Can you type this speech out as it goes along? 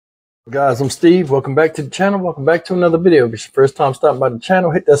Guys, I'm Steve. Welcome back to the channel. Welcome back to another video. If it's your first time stopping by the channel,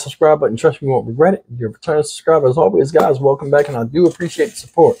 hit that subscribe button. Trust me, you won't regret it. If you're a returning subscriber, as always, guys, welcome back, and I do appreciate the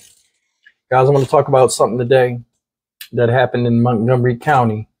support. Guys, I want to talk about something today that happened in Montgomery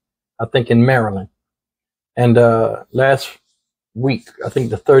County, I think in Maryland. And last week, I think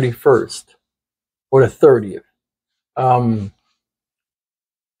the 31st or the 30th,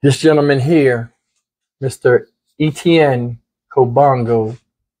 this gentleman here, Mr. Etienne Kabongo,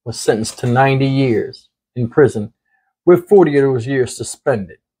 was sentenced to 90 years in prison with 40 of those years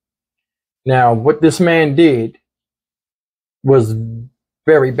suspended. Now, what this man did was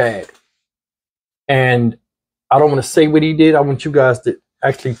very bad. And I don't want to say what he did. I want you guys to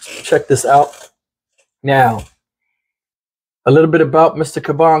actually check this out. Now, a little bit about Mr.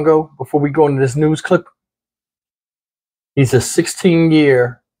 Kabongo before we go into this news clip. He's a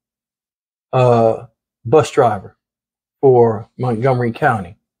 16-year bus driver for Montgomery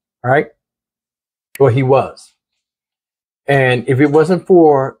County. All right. Well, he was. And if it wasn't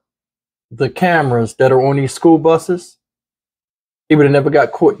for the cameras that are on these school buses, he would have never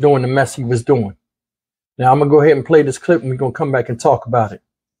got caught doing the mess he was doing. Now, I'm going to go ahead and play this clip, and we're going to come back and talk about it.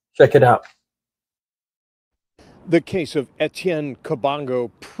 Check it out. The case of Etienne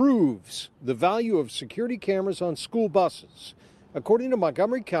Kabongo proves the value of security cameras on school buses, according to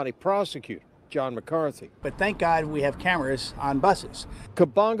Montgomery County prosecutor John McCarthy. But thank God we have cameras on buses.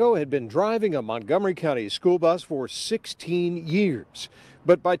 Kabongo had been driving a Montgomery County school bus for 16 years.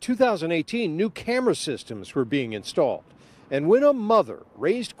 But by 2018, new camera systems were being installed. And when a mother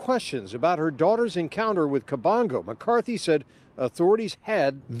raised questions about her daughter's encounter with Kabongo, McCarthy said authorities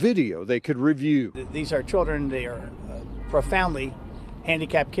had video they could review. These are children, they are profoundly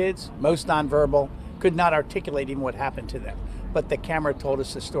handicapped kids, most nonverbal, could not articulate even what happened to them. But the camera told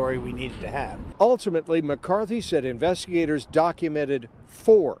us the story we needed to have. Ultimately, McCarthy said investigators documented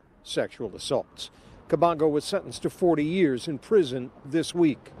 4 sexual assaults. Kabongo was sentenced to 40 years in prison this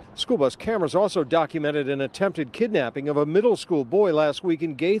week. School bus cameras also documented an attempted kidnapping of a middle school boy last week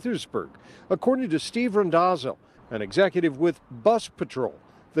in Gaithersburg, according to Steve Randazzo, an executive with Bus Patrol,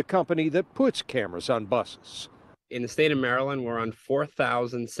 the company that puts cameras on buses. In the state of Maryland, we're on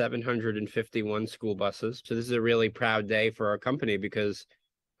 4,751 school buses. So this is a really proud day for our company because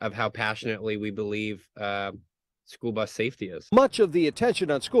of how passionately we believe school bus safety is. Much of the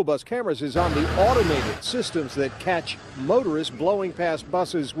attention on school bus cameras is on the automated systems that catch motorists blowing past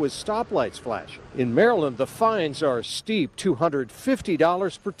buses with stoplights flashing. In Maryland, the fines are steep,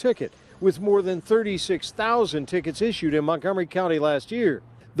 $250 per ticket, with more than 36,000 tickets issued in Montgomery County last year.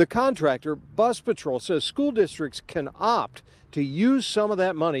 The contractor, Bus Patrol, says school districts can opt to use some of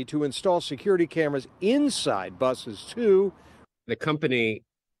that money to install security cameras inside buses, too. The company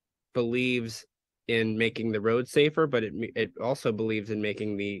believes in making the road safer, but it also believes in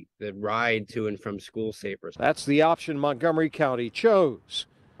making the ride to and from school safer. That's the option Montgomery County chose.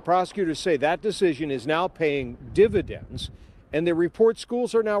 Prosecutors say that decision is now paying dividends, and they report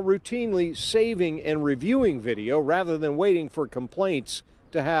schools are now routinely saving and reviewing video rather than waiting for complaints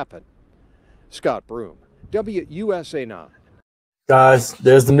to happen. Scott Broom, WUSA 9. Guys,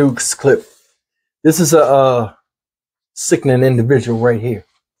 there's the news clip. This is a sickening individual right here.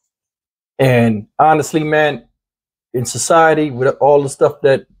 And honestly, man, in society, with all the stuff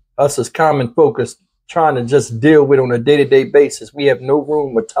that us as common folk is trying to just deal with on a day-to-day basis, we have no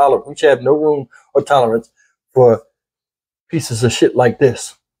room or tolerance. We should have no room or tolerance for pieces of shit like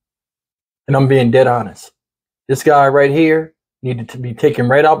this. And I'm being dead honest. This guy right here needed to be taken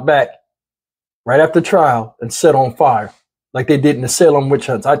right out back, right after trial, and set on fire, like they did in the Salem witch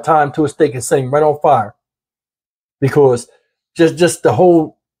hunts. I tied him to a stake and set him right on fire, because just the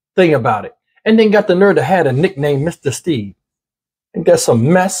whole thing about it. And then got the nerve to have a nickname, Mr. Steve. And that's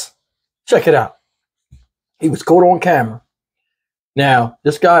some mess. Check it out. He was caught on camera. Now,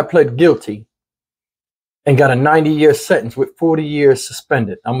 this guy pled guilty and got a 90-year sentence with 40 years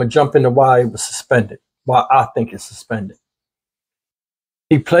suspended. I'm going to jump into why he was suspended, why I think it's suspended.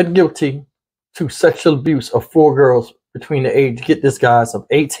 He pled guilty to sexual abuse of 4 girls between the age, get this guys, of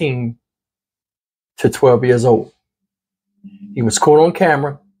 18 to 12 years old. He was caught on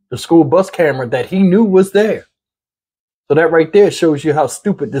camera, the school bus camera that he knew was there. So that right there shows you how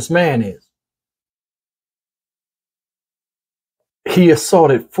stupid this man is. He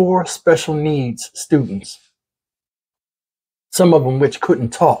assaulted 4 special needs students, some of them which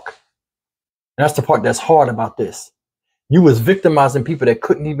couldn't talk. And that's the part that's hard about this. You was victimizing people that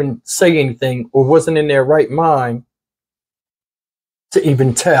couldn't even say anything or wasn't in their right mind to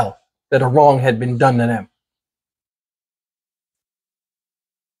even tell that a wrong had been done to them.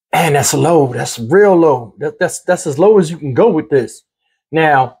 And that's low. That's real low. That's as low as you can go with this.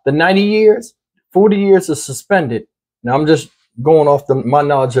 Now, the 90 years, 40 years is suspended. Now, I'm just going off my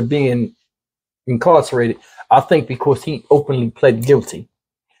knowledge of being incarcerated. I think because he openly pled guilty.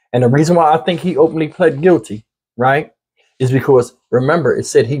 And the reason why I think he openly pled guilty, right, is because, remember, it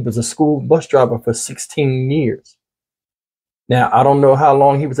said he was a school bus driver for 16 years. Now, I don't know how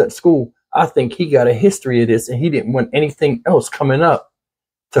long he was at school. I think he got a history of this, and he didn't want anything else coming up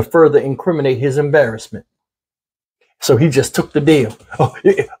to further incriminate his embarrassment. So he just took the deal. Oh,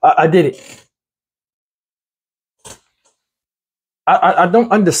 I did it. I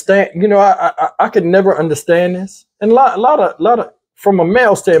don't understand. You know, I could never understand this. And a lot of, from a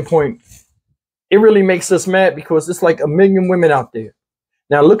male standpoint, it really makes us mad because it's like a million women out there.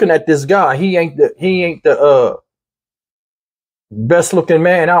 Now, looking at this guy, he ain't the best looking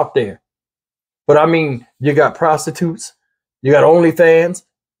man out there. But I mean, you got prostitutes, you got OnlyFans,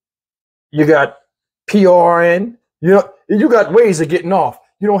 you got PRN, you got ways of getting off.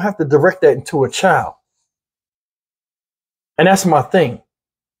 You don't have to direct that into a child. And that's my thing.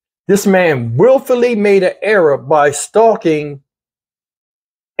 This man willfully made an error by stalking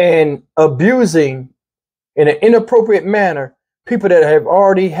and abusing in an inappropriate manner people that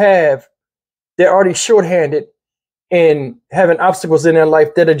they're already shorthanded and having obstacles in their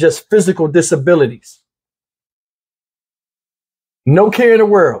life that are just physical disabilities. No care in the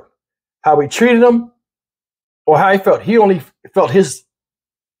world how he treated them or how he felt. He only felt his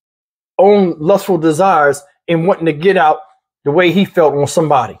own lustful desires in wanting to get out the way he felt on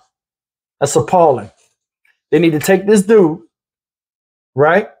somebody. That's appalling. They need to take this dude,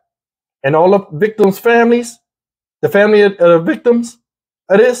 right? And all the victims' families, the family of the victims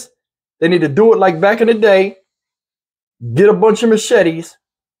of this, they need to do it like back in the day. Get a bunch of machetes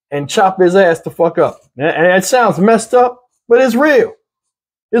and chop his ass the fuck up. And it sounds messed up, but it's real.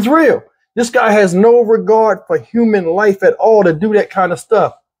 It's real. This guy has no regard for human life at all to do that kind of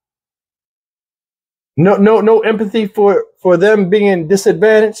stuff. No empathy for them being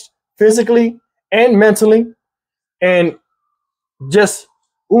disadvantaged physically and mentally. And just,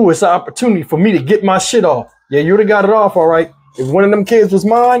 ooh, it's an opportunity for me to get my shit off. Yeah, you would have got it off, all right. If one of them kids was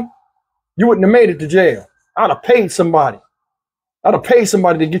mine, you wouldn't have made it to jail. I'd have paid somebody. I'd have paid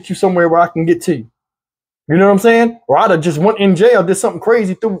somebody to get you somewhere where I can get to you. You know what I'm saying? Or I'd have just went in jail, did something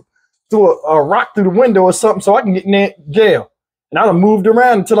crazy, threw a rock through the window or something so I can get in jail. And I'd have moved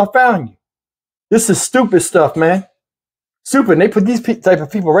around until I found you. This is stupid stuff, man. Stupid. And they put these type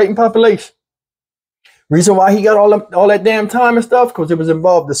of people right in population. Reason why he got all that damn time and stuff, because it was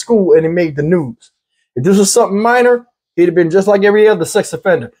involved in school and it made the news. If this was something minor, he'd have been just like every other sex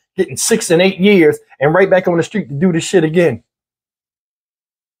offender, getting 6 and 8 years and right back on the street to do this shit again.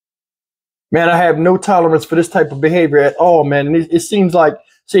 Man, I have no tolerance for this type of behavior at all, man. And it seems like,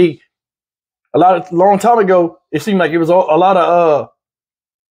 see, long time ago, it seemed like it was a lot of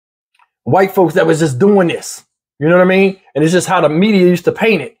white folks that was just doing this. You know what I mean? And it's just how the media used to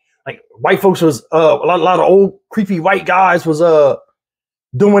paint it. Like white folks was a lot of old creepy white guys was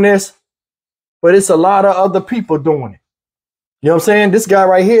doing this, but it's a lot of other people doing it. You know what I'm saying? This guy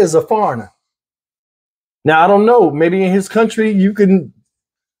right here is a foreigner. Now I don't know. Maybe in his country you can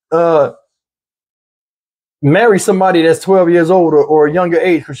marry somebody that's 12 years old or a younger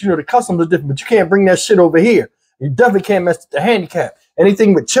age, because you know the customs are different. But you can't bring that shit over here. You definitely can't mess with the handicap.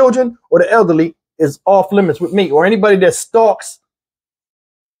 Anything with children or the elderly is off limits with me, or anybody that stalks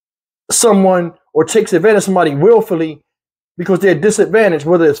someone or takes advantage of somebody willfully because they're disadvantaged,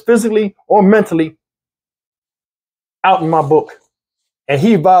 whether it's physically or mentally, out in my book. And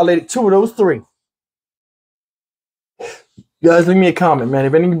he violated 2 of those 3. You guys, leave me a comment, man.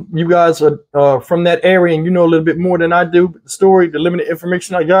 If any of you guys are from that area and you know a little bit more than I do, the story, the limited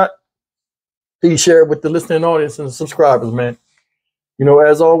information I got, please share it with the listening audience and the subscribers, man. You know,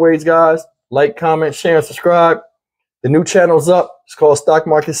 as always, guys, like, comment, share, and subscribe. The new channel's up. It's called Stock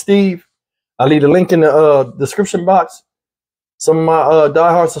Market Steve. I'll leave a link in the description box. Some of my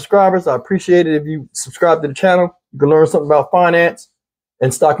diehard subscribers, I appreciate it if you subscribe to the channel. You can learn something about finance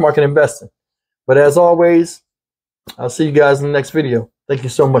and stock market investing. But as always, I'll see you guys in the next video. Thank you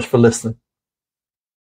so much for listening.